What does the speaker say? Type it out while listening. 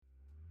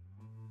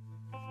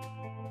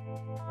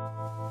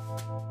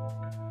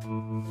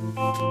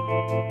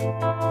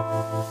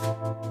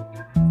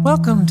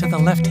Welcome to the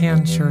Left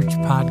Hand Church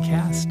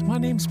podcast. My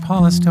name's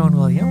Paula Stone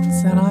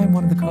Williams, and I'm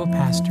one of the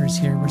co-pastors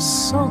here. We're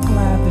so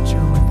glad that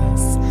you're with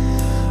us.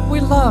 We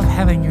love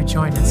having you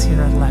join us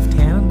here at Left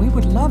Hand. We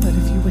would love it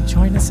if you would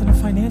join us in a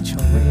financial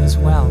way as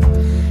well.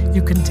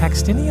 You can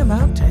text any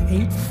amount to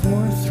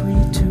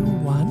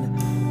 84321,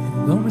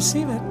 and we'll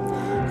receive it.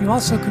 You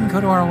also can go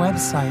to our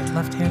website,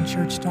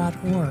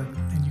 lefthandchurch.org,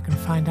 and you can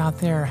find out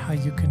there how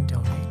you can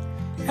donate.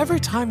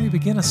 Every time we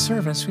begin a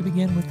service, we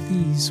begin with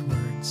these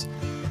words.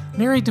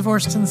 Married,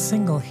 divorced, and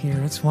single here,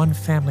 it's one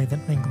family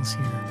that mingles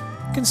here.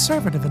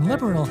 Conservative and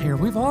liberal here,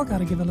 we've all got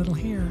to give a little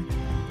here.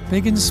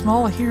 Big and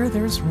small here,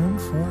 there's room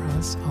for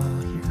us all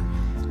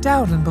here.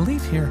 Doubt and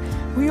belief here,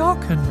 we all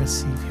can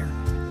receive here.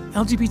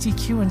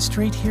 LGBTQ and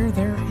straight here,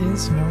 there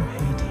is no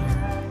hate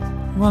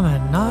here.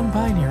 Woman,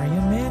 non-binary,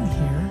 and man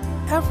here,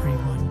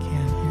 everyone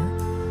can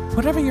here.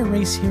 Whatever your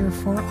race here,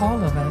 for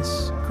all of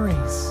us,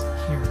 grace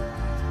here.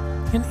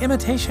 In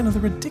imitation of the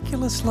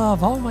ridiculous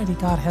love Almighty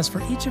God has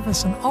for each of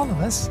us and all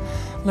of us,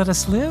 let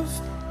us live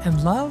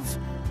and love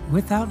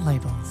without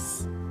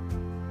labels.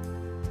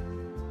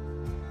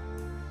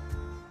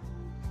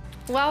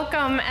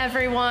 Welcome,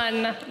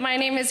 everyone. My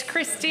name is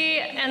Christy,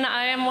 and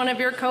I am one of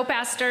your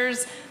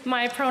co-pastors.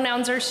 My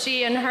pronouns are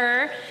she and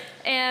her.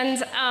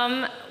 And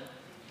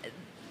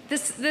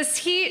this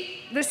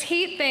heat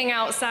thing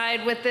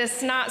outside with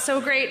this not so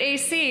great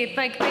AC,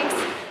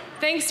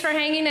 Thanks for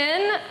hanging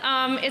in.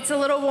 It's a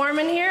little warm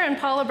in here, and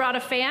Paula brought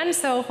a fan,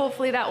 so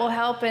hopefully that will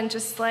help, and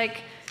just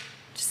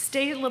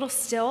stay a little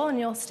still, and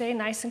you'll stay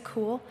nice and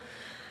cool.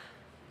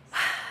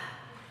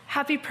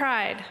 Happy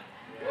Pride.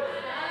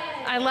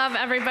 I love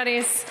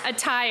everybody's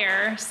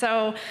attire,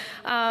 so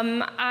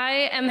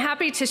I am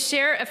happy to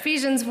share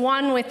Ephesians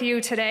 1 with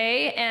you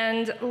today.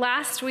 And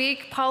last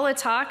week, Paula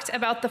talked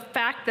about the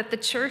fact that the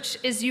church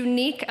is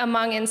unique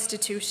among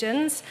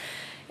institutions,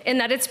 in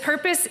that its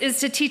purpose is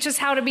to teach us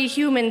how to be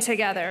human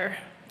together,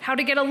 how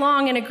to get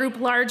along in a group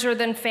larger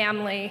than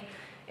family.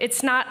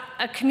 It's not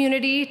a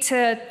community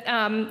to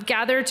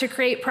gather to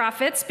create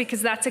profits,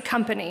 because that's a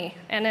company.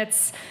 And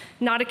it's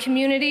not a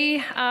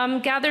community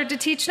gathered to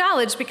teach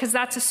knowledge, because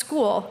that's a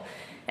school.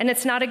 And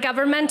it's not a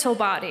governmental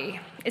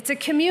body. It's a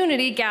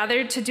community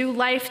gathered to do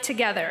life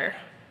together,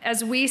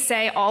 as we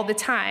say all the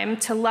time,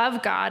 to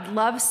love God,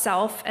 love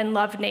self, and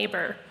love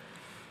neighbor.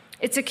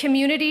 It's a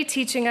community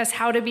teaching us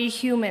how to be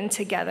human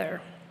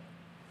together,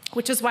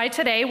 which is why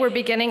today we're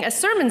beginning a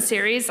sermon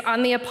series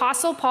on the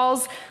Apostle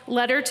Paul's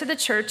letter to the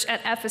church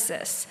at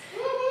Ephesus.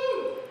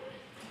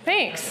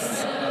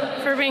 Thanks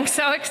for being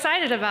so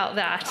excited about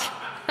that.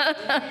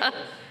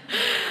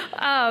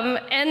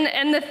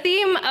 And the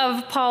theme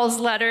of Paul's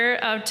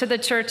letter to the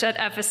church at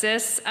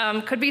Ephesus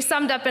could be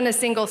summed up in a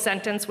single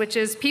sentence, which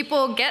is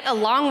people get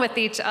along with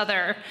each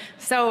other.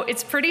 So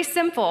it's pretty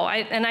simple,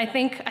 and I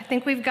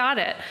think we've got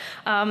it.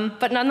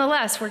 But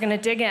nonetheless, we're going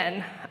to dig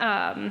in.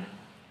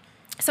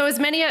 So as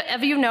many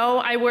of you know,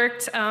 I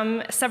worked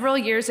several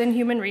years in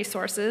human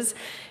resources,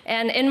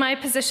 and in my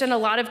position, a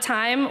lot of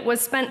time was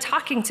spent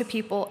talking to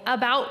people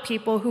about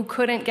people who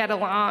couldn't get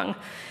along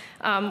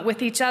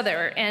with each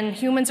other. And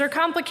humans are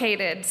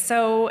complicated,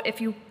 so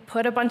if you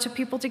put a bunch of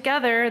people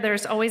together,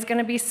 there's always going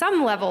to be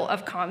some level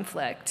of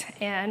conflict.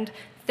 And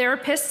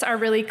therapists are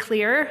really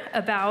clear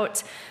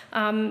about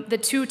the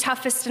two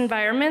toughest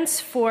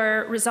environments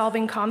for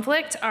resolving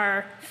conflict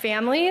are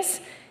families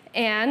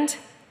and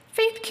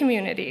faith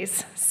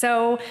communities.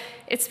 So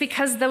it's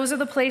because those are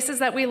the places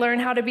that we learn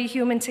how to be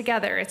human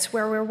together. It's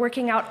where we're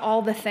working out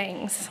all the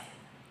things.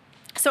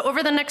 So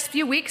over the next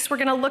few weeks, we're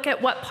going to look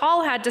at what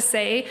Paul had to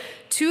say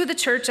to the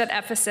church at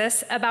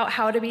Ephesus about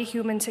how to be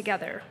human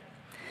together.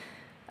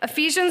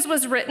 Ephesians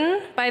was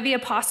written by the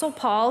Apostle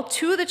Paul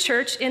to the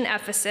church in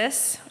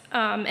Ephesus,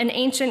 an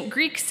ancient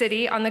Greek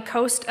city on the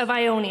coast of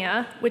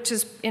Ionia, which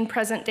is in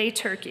present-day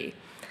Turkey.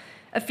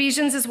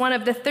 Ephesians is one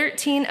of the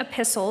 13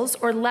 epistles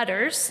or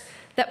letters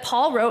that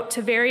Paul wrote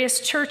to various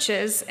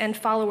churches and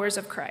followers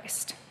of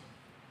Christ.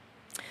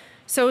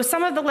 So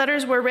some of the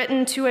letters were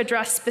written to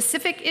address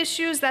specific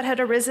issues that had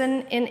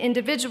arisen in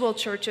individual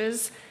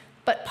churches,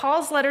 but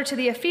Paul's letter to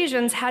the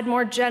Ephesians had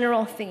more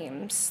general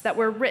themes that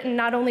were written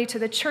not only to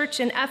the church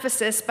in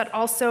Ephesus, but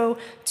also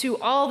to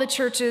all the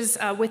churches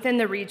within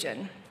the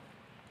region.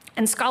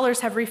 And scholars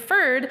have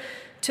referred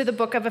to the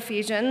book of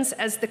Ephesians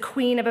as the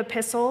queen of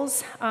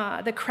epistles,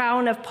 the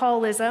crown of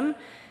Paulism.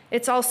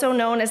 It's also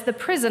known as the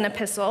prison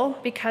epistle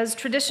because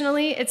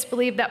traditionally it's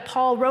believed that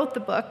Paul wrote the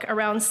book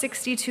around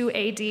 62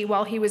 AD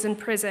while he was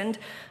imprisoned,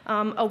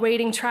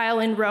 awaiting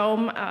trial in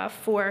Rome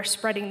for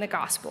spreading the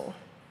gospel.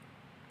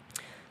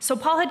 So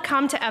Paul had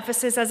come to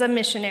Ephesus as a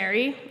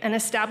missionary and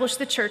established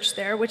the church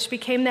there, which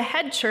became the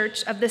head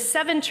church of the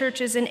 7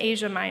 churches in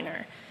Asia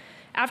Minor.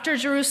 After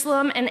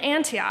Jerusalem and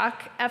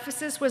Antioch,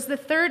 Ephesus was the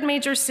 3rd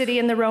major city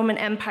in the Roman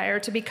Empire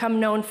to become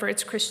known for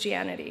its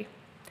Christianity.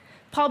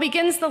 Paul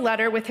begins the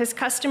letter with his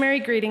customary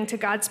greeting to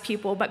God's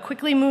people, but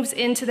quickly moves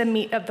into the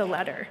meat of the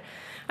letter.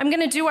 I'm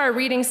going to do our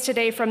readings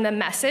today from the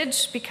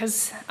Message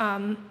because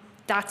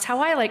that's how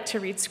I like to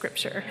read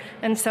Scripture.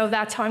 And so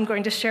that's how I'm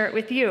going to share it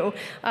with you.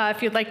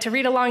 If you'd like to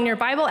read along in your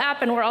Bible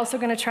app, and we're also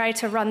going to try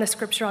to run the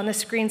Scripture on the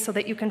screen so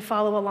that you can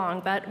follow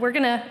along. But we're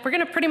gonna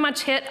pretty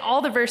much hit all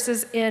the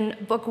verses in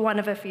book 1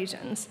 of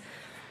Ephesians.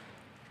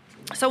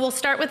 So we'll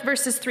start with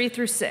verses 3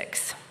 through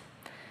 6.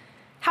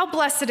 How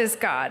blessed is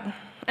God,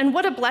 and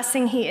what a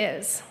blessing he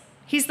is.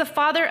 He's the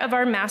Father of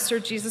our Master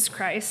Jesus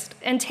Christ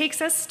and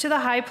takes us to the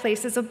high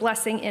places of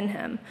blessing in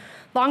him.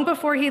 Long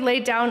before he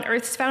laid down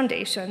earth's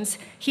foundations,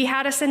 he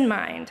had us in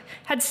mind,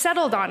 had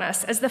settled on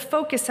us as the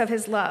focus of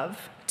his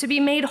love, to be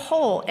made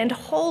whole and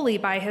holy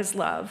by his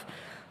love.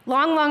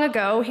 Long, long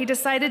ago, he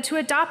decided to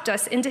adopt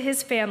us into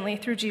his family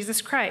through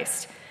Jesus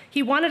Christ.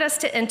 He wanted us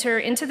to enter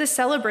into the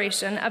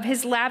celebration of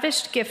his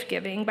lavished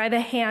gift-giving by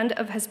the hand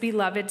of his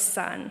beloved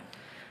Son.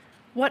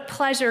 What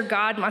pleasure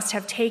God must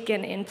have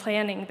taken in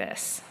planning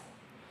this.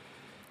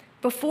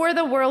 Before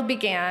the world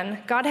began,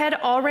 God had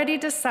already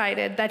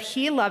decided that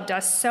he loved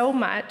us so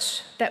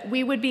much that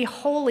we would be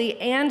holy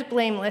and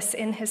blameless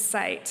in his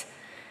sight.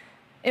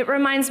 It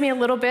reminds me a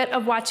little bit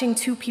of watching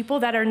two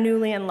people that are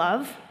newly in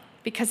love,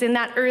 because in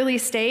that early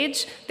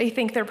stage, they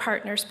think their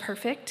partner's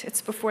perfect. It's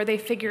before they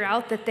figure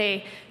out that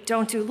they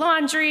don't do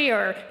laundry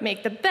or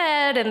make the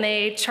bed, and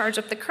they charge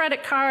up the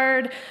credit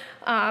card.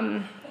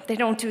 They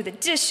don't do the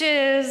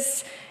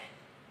dishes.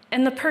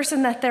 And the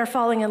person that they're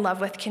falling in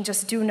love with can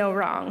just do no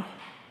wrong.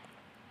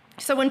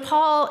 So what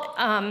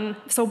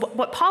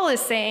Paul is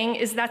saying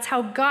is that's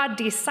how God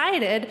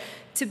decided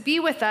to be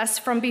with us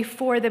from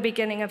before the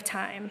beginning of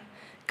time.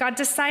 God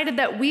decided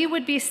that we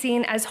would be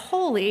seen as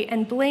holy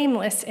and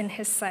blameless in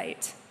his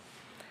sight.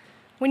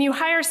 When you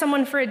hire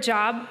someone for a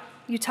job,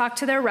 you talk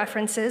to their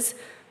references,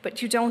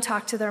 but you don't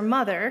talk to their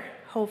mother,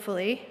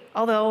 hopefully.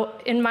 Although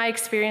in my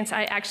experience,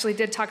 I actually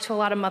did talk to a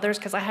lot of mothers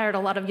because I hired a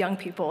lot of young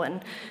people,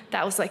 and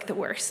that was like the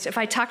worst. If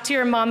I talked to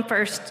your mom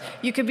first,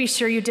 you could be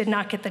sure you did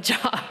not get the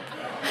job.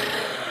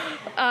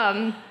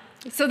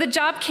 So the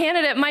job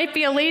candidate might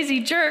be a lazy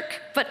jerk,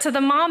 but to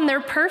the mom,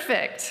 they're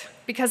perfect.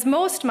 Because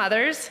most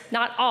mothers,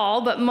 not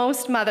all, but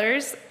most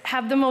mothers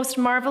have the most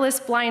marvelous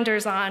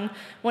blinders on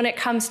when it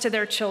comes to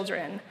their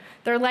children.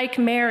 They're like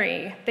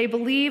Mary. They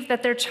believe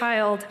that their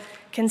child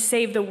can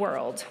save the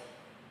world.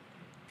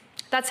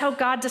 That's how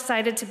God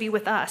decided to be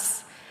with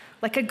us.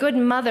 Like a good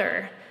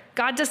mother,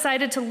 God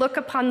decided to look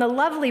upon the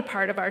lovely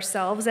part of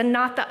ourselves and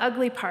not the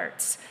ugly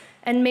parts,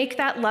 and make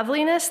that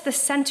loveliness the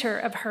center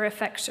of her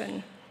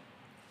affection.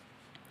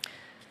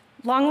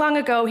 Long, long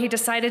ago, he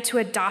decided to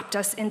adopt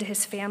us into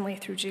his family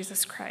through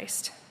Jesus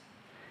Christ.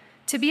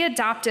 To be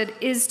adopted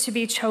is to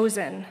be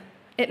chosen.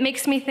 It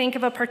makes me think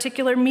of a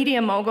particular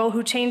media mogul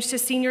who changed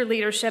his senior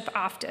leadership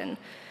often.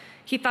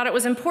 He thought it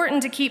was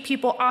important to keep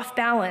people off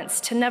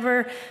balance,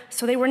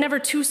 so they were never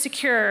too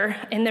secure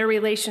in their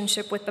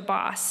relationship with the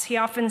boss. He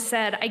often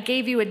said, "I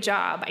gave you a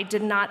job, I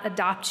did not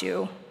adopt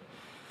you."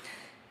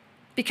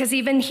 Because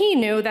even he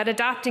knew that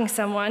adopting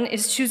someone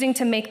is choosing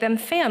to make them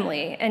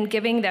family and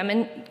giving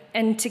them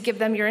and to give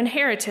them your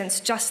inheritance,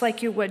 just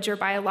like you would your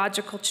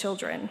biological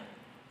children.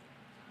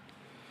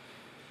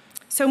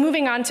 So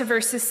moving on to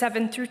verses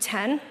 7 through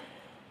 10.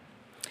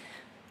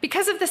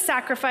 Because of the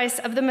sacrifice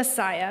of the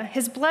Messiah,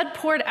 his blood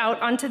poured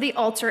out onto the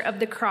altar of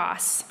the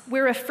cross.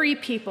 We're a free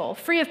people,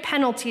 free of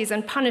penalties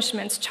and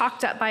punishments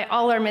chalked up by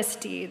all our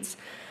misdeeds.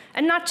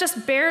 And not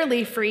just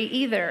barely free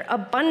either,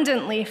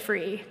 abundantly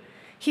free.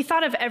 He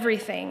thought of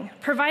everything,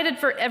 provided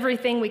for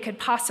everything we could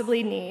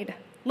possibly need,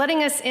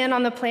 letting us in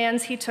on the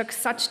plans he took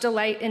such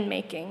delight in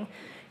making.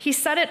 He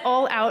set it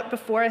all out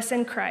before us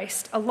in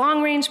Christ, a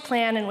long-range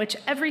plan in which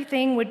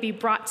everything would be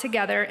brought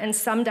together and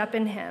summed up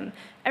in him,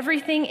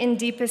 everything in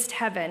deepest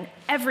heaven,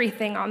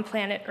 everything on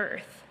planet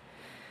Earth.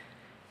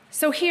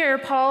 So here,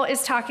 Paul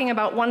is talking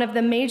about one of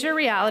the major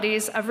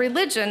realities of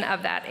religion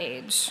of that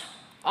age.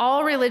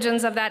 All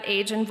religions of that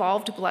age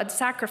involved blood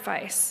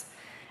sacrifice.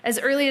 As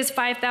early as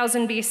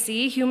 5000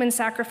 BC, human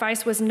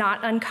sacrifice was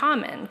not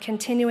uncommon,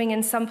 continuing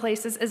in some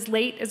places as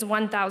late as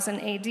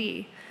 1000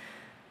 AD.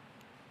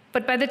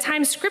 But by the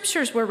time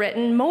scriptures were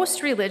written,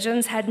 most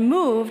religions had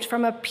moved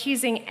from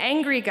appeasing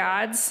angry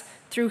gods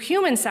through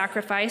human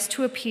sacrifice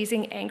to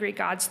appeasing angry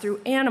gods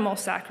through animal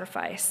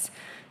sacrifice.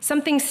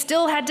 Something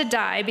still had to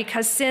die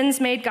because sins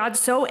made God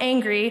so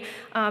angry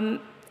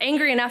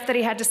enough that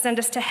he had to send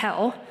us to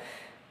hell.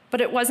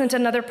 But it wasn't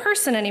another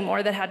person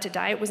anymore that had to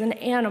die, it was an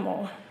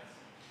animal.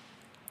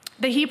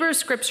 The Hebrew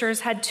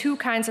scriptures had two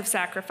kinds of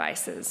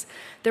sacrifices.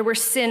 There were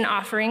sin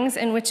offerings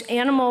in which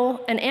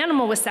an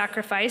animal was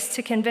sacrificed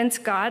to convince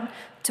God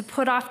to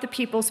put off the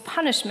people's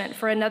punishment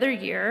for another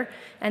year,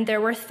 and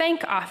there were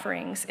thank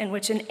offerings in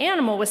which an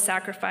animal was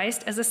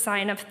sacrificed as a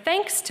sign of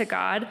thanks to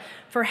God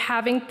for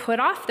having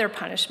put off their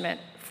punishment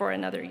for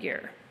another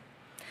year.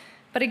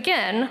 But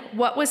again,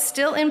 what was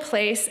still in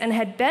place and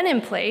had been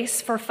in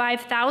place for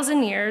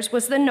 5,000 years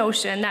was the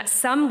notion that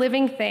some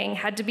living thing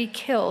had to be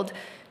killed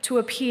to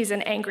appease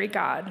an angry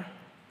God.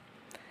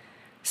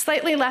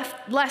 Slightly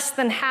less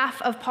than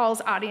half of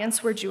Paul's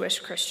audience were Jewish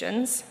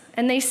Christians,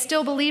 and they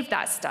still believed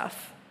that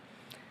stuff.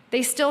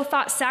 They still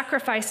thought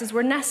sacrifices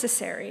were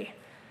necessary.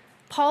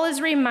 Paul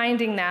is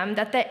reminding them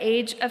that the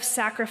age of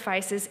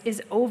sacrifices is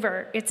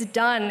over. It's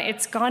done.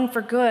 It's gone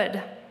for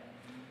good.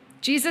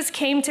 Jesus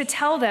came to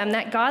tell them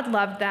that God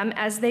loved them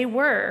as they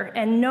were,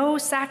 and no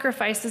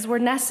sacrifices were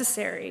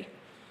necessary.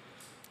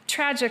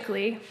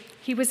 Tragically,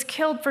 he was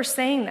killed for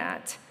saying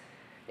that.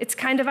 It's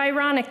kind of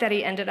ironic that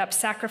he ended up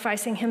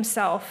sacrificing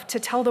himself to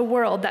tell the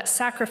world that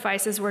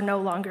sacrifices were no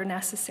longer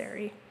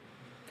necessary.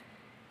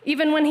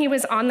 Even when he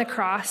was on the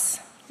cross,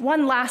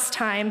 one last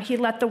time, he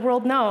let the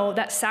world know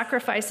that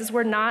sacrifices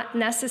were not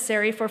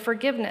necessary for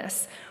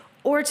forgiveness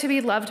or to be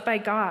loved by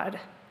God.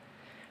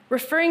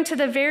 Referring to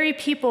the very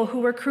people who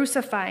were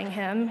crucifying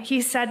him,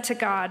 he said to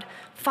God,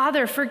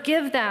 "Father,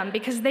 forgive them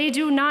because they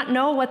do not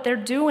know what they're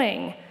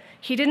doing."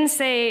 He didn't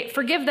say,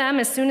 "Forgive them"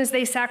 as soon as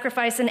they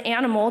sacrifice an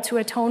animal to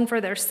atone for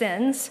their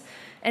sins.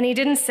 And he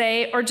didn't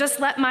say, "Or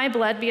just let my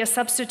blood be a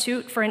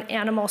substitute for an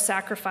animal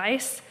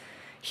sacrifice."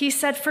 He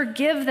said,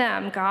 "Forgive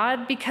them,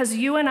 God, because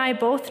you and I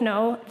both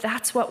know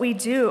that's what we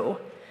do.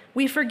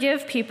 We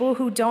forgive people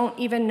who don't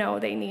even know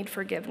they need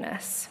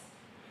forgiveness."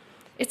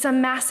 It's a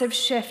massive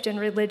shift in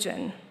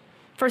religion.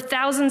 For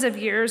thousands of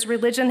years,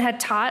 religion had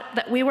taught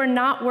that we were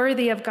not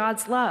worthy of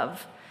God's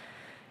love.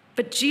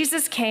 But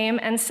Jesus came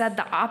and said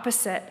the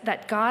opposite,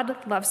 that God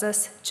loves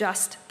us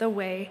just the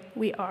way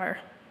we are.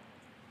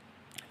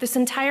 This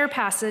entire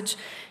passage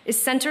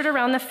is centered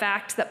around the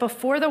fact that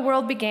before the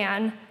world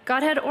began,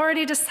 God had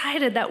already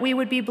decided that we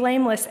would be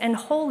blameless and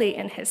holy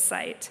in his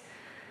sight.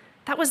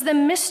 That was the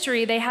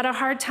mystery they had a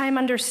hard time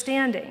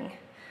understanding,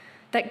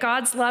 that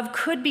God's love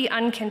could be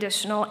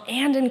unconditional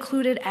and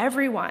included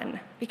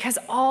everyone, because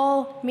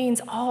all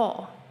means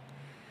all.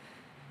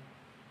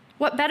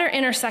 What better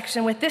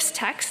intersection with this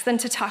text than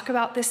to talk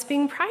about this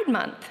being Pride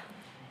Month?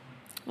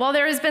 While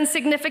there has been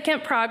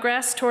significant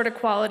progress toward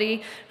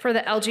equality for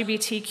the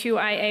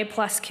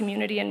LGBTQIA+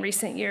 community in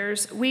recent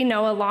years, we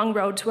know a long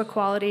road to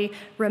equality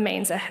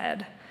remains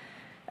ahead,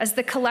 as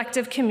the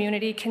collective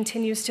community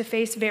continues to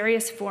face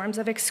various forms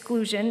of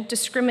exclusion,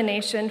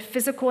 discrimination,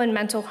 physical and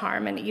mental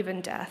harm, and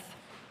even death.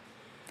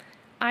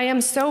 I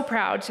am so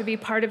proud to be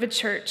part of a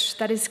church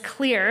that is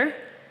clear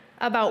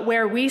about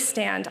where we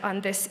stand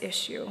on this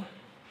issue.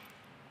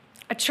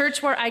 A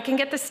church where I can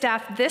get the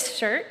staff this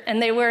shirt,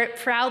 and they wear it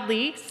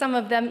proudly, some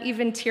of them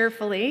even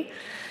tearfully.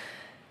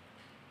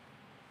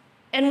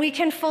 And we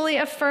can fully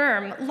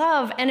affirm,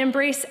 love, and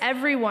embrace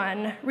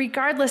everyone,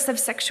 regardless of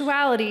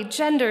sexuality,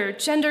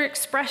 gender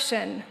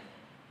expression.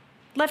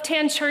 Left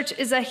Hand Church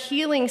is a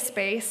healing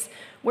space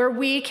where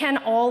we can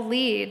all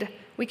lead.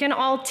 We can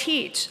all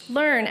teach,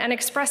 learn, and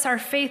express our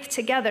faith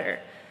together.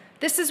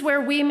 This is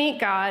where we meet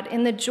God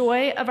in the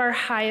joy of our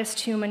highest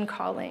human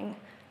calling,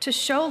 to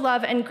show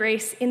love and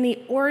grace in the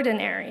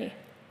ordinary,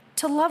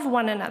 to love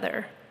one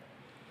another.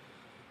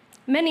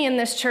 Many in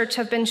this church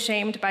have been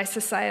shamed by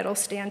societal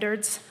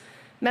standards,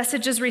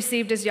 messages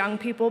received as young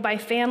people by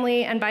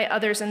family and by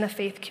others in the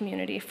faith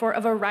community for a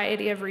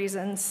variety of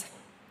reasons.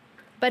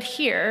 But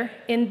here,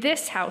 in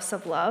this house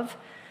of love,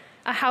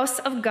 a house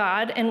of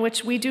God in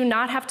which we do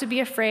not have to be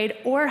afraid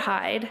or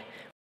hide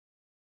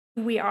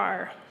who we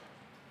are,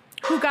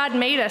 who God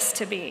made us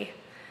to be.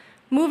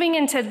 Moving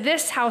into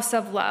this house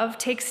of love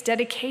takes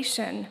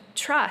dedication,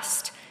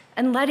 trust,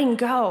 and letting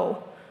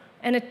go.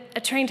 And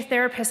a trained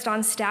therapist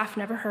on staff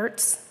never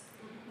hurts.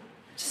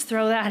 Just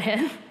throw that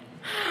in.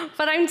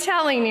 But I'm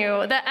telling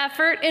you, the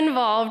effort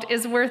involved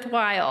is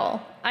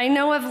worthwhile. I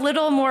know of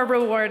little more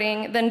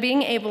rewarding than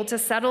being able to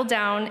settle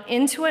down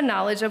into a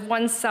knowledge of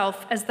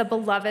oneself as the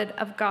beloved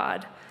of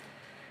God.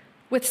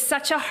 With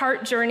such a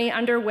heart journey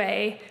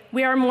underway,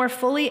 we are more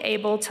fully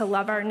able to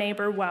love our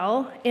neighbor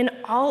well in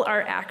all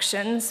our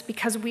actions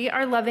because we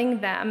are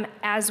loving them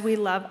as we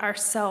love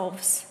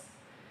ourselves.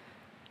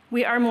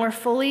 We are more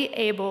fully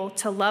able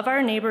to love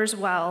our neighbors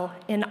well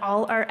in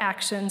all our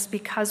actions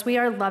because we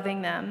are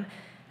loving them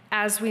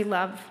as we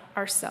love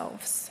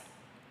ourselves.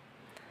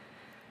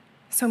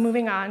 So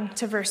moving on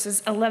to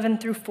verses 11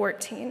 through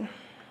 14.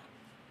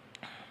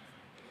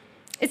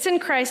 It's in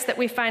Christ that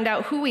we find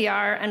out who we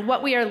are and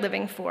what we are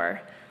living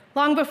for.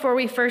 Long before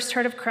we first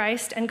heard of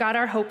Christ and got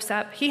our hopes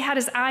up, he had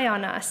his eye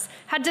on us,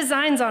 had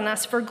designs on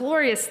us for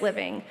glorious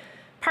living,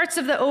 parts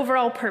of the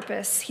overall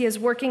purpose he is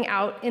working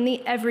out in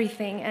the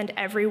everything and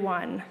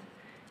everyone.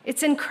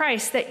 It's in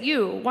Christ that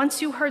you,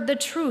 once you heard the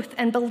truth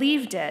and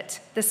believed it,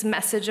 this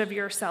message of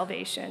your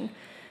salvation,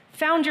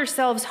 found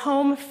yourselves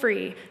home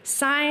free,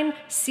 signed,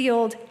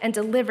 sealed, and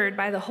delivered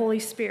by the Holy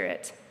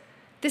Spirit.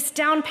 This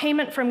down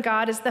payment from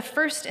God is the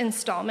first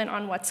installment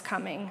on what's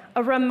coming,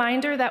 a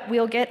reminder that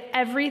we'll get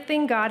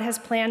everything God has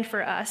planned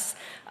for us,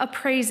 a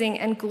praising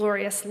and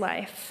glorious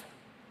life.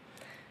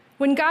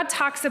 When God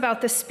talks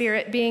about the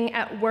Spirit being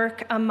at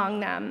work among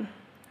them,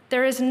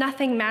 there is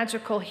nothing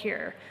magical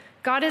here.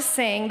 God is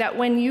saying that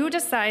when you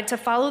decide to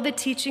follow the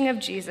teaching of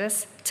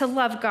Jesus, to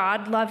love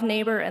God, love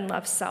neighbor, and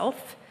love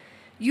self,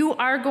 you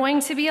are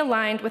going to be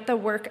aligned with the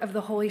work of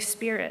the Holy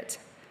Spirit.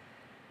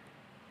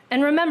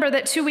 And remember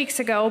that 2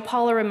 weeks ago,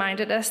 Paula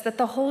reminded us that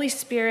the Holy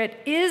Spirit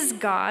is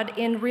God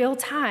in real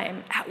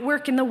time, at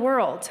work in the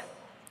world.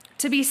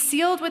 To be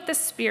sealed with the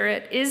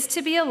Spirit is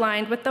to be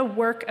aligned with the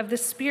work of the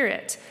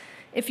Spirit.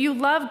 If you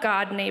love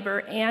God, neighbor,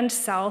 and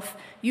self,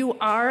 you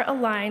are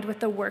aligned with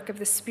the work of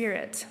the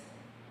Spirit.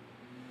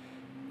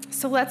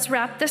 So let's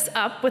wrap this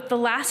up with the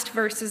last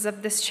verses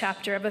of this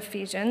chapter of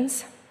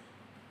Ephesians,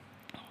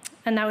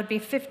 and that would be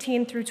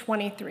 15 through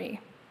 23.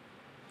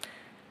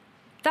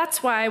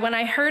 That's why when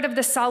I heard of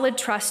the solid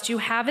trust you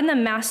have in the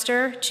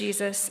Master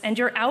Jesus and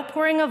your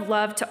outpouring of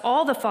love to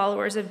all the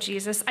followers of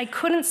Jesus, I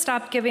couldn't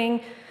stop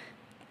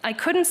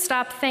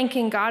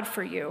thanking God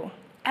for you.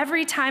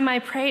 Every time I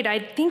prayed,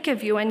 I'd think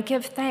of you and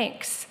give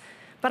thanks.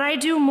 But I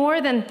do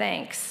more than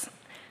thanks.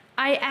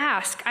 I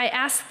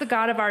ask the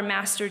God of our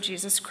Master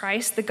Jesus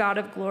Christ, the God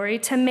of glory,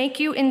 to make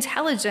you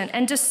intelligent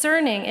and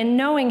discerning in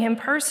knowing him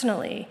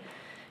personally.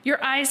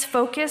 Your eyes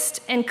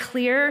focused and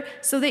clear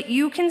so that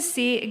you can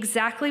see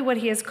exactly what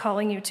he is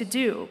calling you to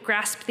do.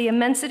 Grasp the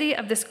immensity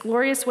of this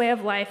glorious way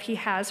of life he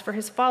has for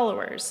his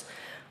followers.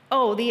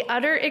 Oh, the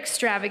utter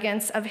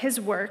extravagance of his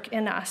work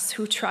in us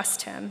who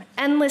trust him,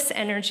 endless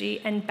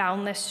energy and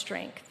boundless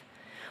strength.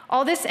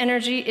 All this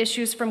energy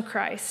issues from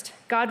Christ.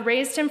 God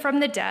raised him from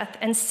the death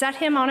and set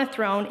him on a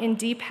throne in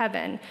deep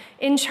heaven,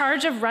 in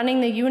charge of running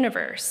the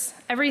universe,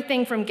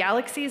 everything from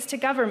galaxies to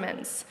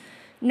governments.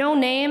 No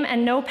name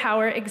and no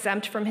power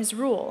exempt from his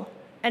rule,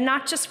 and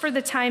not just for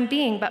the time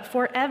being, but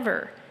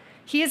forever.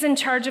 He is in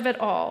charge of it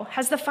all,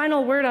 has the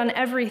final word on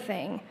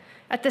everything.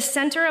 At the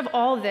center of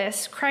all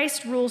this,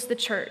 Christ rules the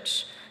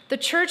church. The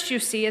church, you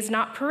see, is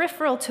not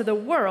peripheral to the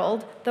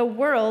world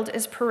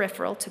is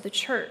peripheral to the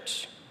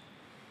church.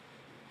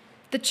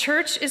 The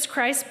church is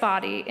Christ's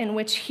body in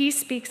which he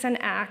speaks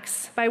and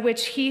acts, by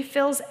which he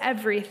fills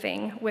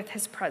everything with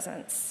his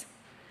presence.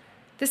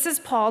 This is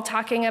Paul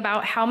talking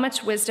about how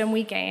much wisdom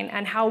we gain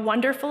and how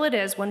wonderful it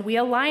is when we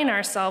align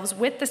ourselves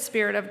with the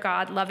Spirit of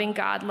God,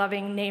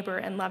 loving neighbor,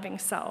 and loving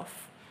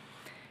self.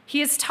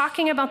 He is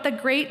talking about the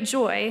great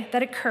joy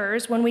that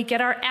occurs when we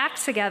get our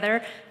act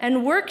together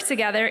and work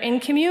together in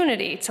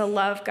community to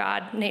love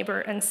God, neighbor,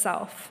 and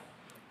self.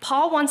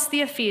 Paul wants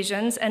the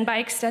Ephesians, and by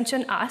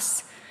extension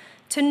us,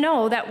 to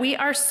know that we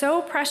are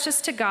so precious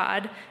to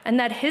God and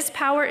that his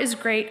power is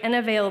great and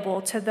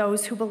available to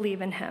those who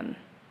believe in him.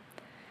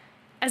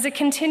 As a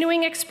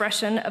continuing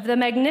expression of the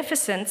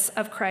magnificence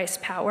of Christ's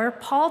power,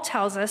 Paul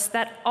tells us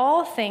that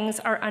all things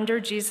are under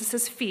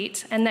Jesus'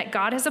 feet and that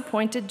God has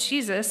appointed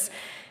Jesus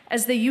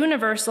as the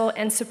universal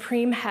and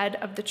supreme head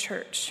of the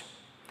church.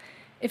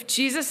 If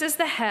Jesus is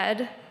the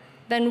head,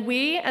 then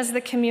we, as the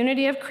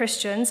community of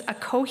Christians, a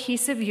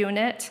cohesive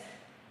unit,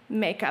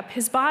 make up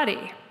his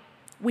body.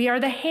 We are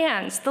the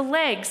hands, the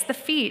legs, the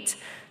feet,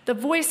 the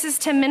voices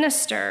to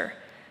minister,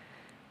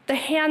 the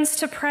hands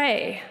to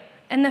pray,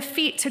 and the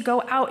feet to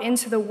go out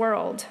into the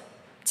world.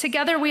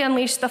 Together we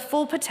unleash the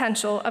full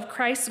potential of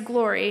Christ's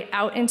glory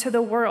out into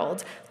the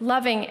world,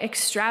 loving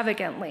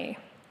extravagantly.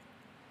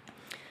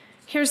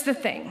 Here's the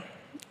thing.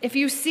 If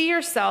you see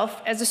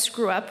yourself as a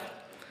screw-up,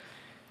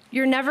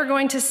 you're never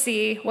going to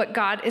see what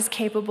God is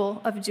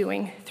capable of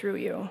doing through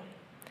you.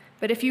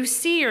 But if you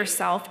see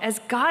yourself as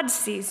God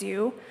sees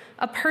you,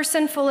 a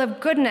person full of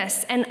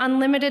goodness and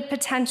unlimited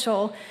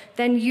potential,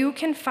 then you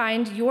can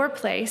find your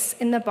place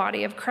in the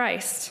body of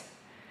Christ.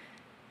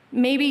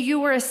 Maybe you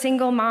were a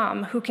single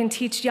mom who can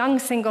teach young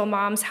single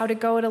moms how to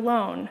go it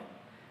alone.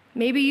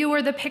 Maybe you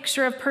were the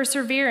picture of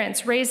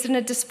perseverance raised in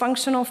a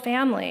dysfunctional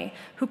family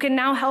who can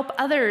now help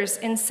others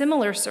in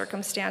similar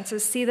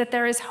circumstances see that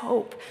there is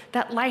hope,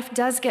 that life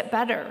does get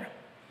better.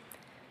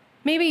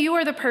 Maybe you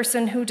are the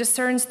person who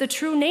discerns the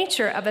true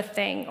nature of a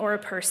thing or a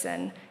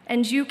person,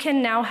 and you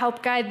can now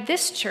help guide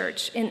this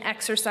church in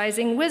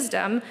exercising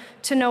wisdom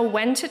to know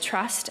when to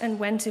trust and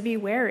when to be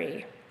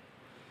wary.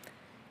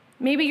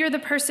 Maybe you're the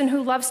person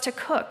who loves to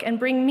cook and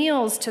bring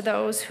meals to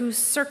those whose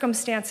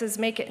circumstances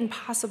make it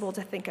impossible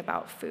to think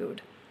about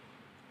food.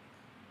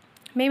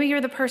 Maybe you're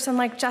the person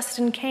like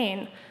Justin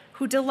Kane,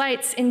 who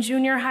delights in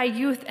junior high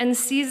youth and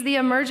sees the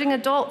emerging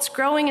adults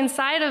growing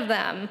inside of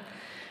them.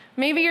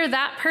 Maybe you're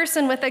that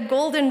person with a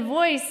golden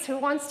voice who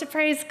wants to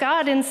praise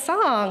God in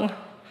song.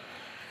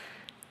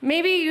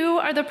 Maybe you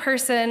are the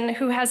person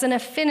who has an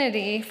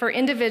affinity for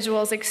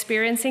individuals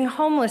experiencing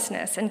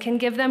homelessness and can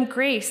give them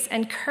grace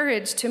and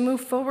courage to move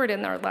forward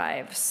in their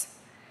lives.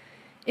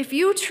 If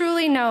you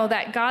truly know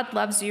that God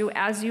loves you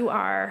as you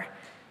are,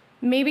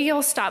 maybe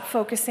you'll stop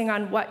focusing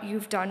on what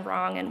you've done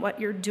wrong and what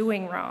you're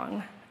doing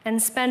wrong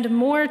and spend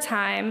more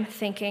time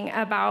thinking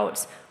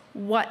about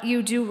what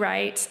you do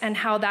right and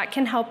how that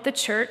can help the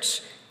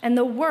church and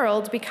the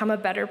world become a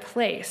better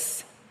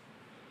place.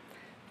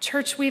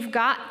 Church, we've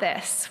got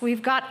this.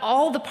 We've got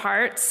all the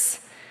parts,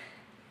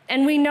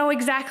 and we know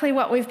exactly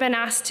what we've been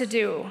asked to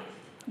do.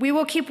 We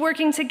will keep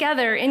working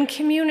together in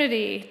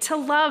community to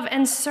love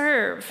and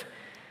serve.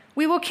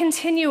 We will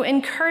continue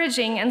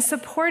encouraging and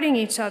supporting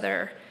each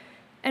other,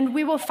 and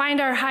we will find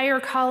our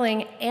higher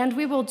calling, and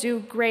we will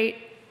do great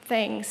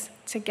things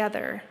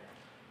together.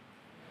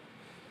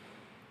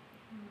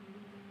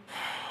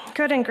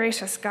 Good and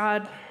gracious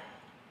God,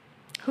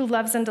 who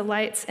loves and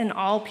delights in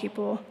all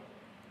people,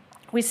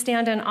 we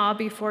stand in awe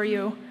before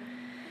you.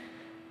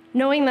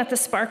 knowing that the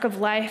spark of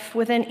life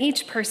within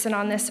each person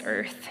on this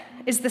earth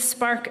is the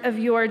spark of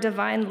your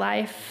divine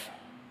life.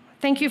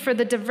 Thank you for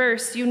the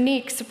diverse,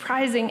 unique,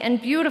 surprising,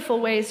 and beautiful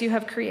ways you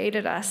have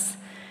created us.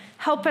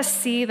 Help us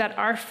see that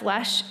our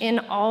flesh in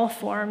all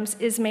forms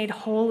is made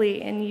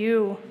holy in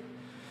you.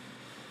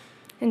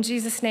 In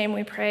Jesus' name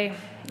we pray,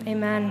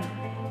 amen.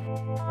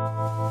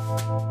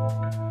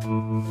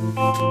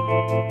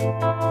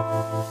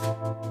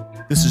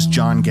 This is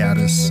John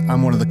Gaddis.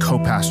 I'm one of the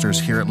co-pastors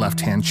here at Left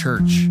Hand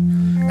Church.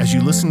 As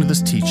you listen to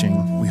this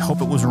teaching, we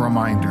hope it was a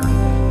reminder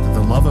that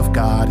the love of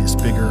God is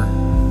bigger,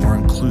 more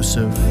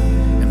inclusive,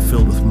 and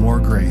filled with more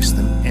grace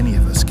than any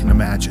of us can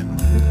imagine.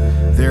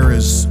 There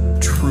is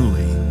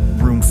truly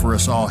room for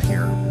us all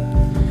here.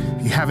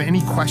 If you have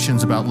any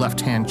questions about Left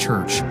Hand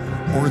Church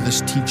or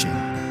this teaching,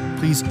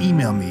 please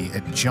email me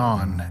at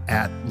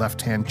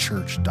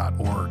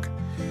john@lefthandchurch.org.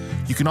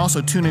 You can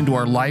also tune into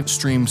our live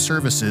stream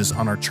services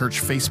on our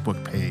church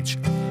Facebook page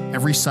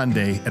every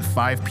Sunday at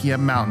 5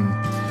 p.m. Mountain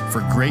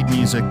for great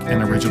music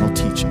and original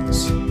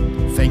teachings.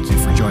 Thank you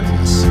for joining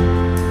us.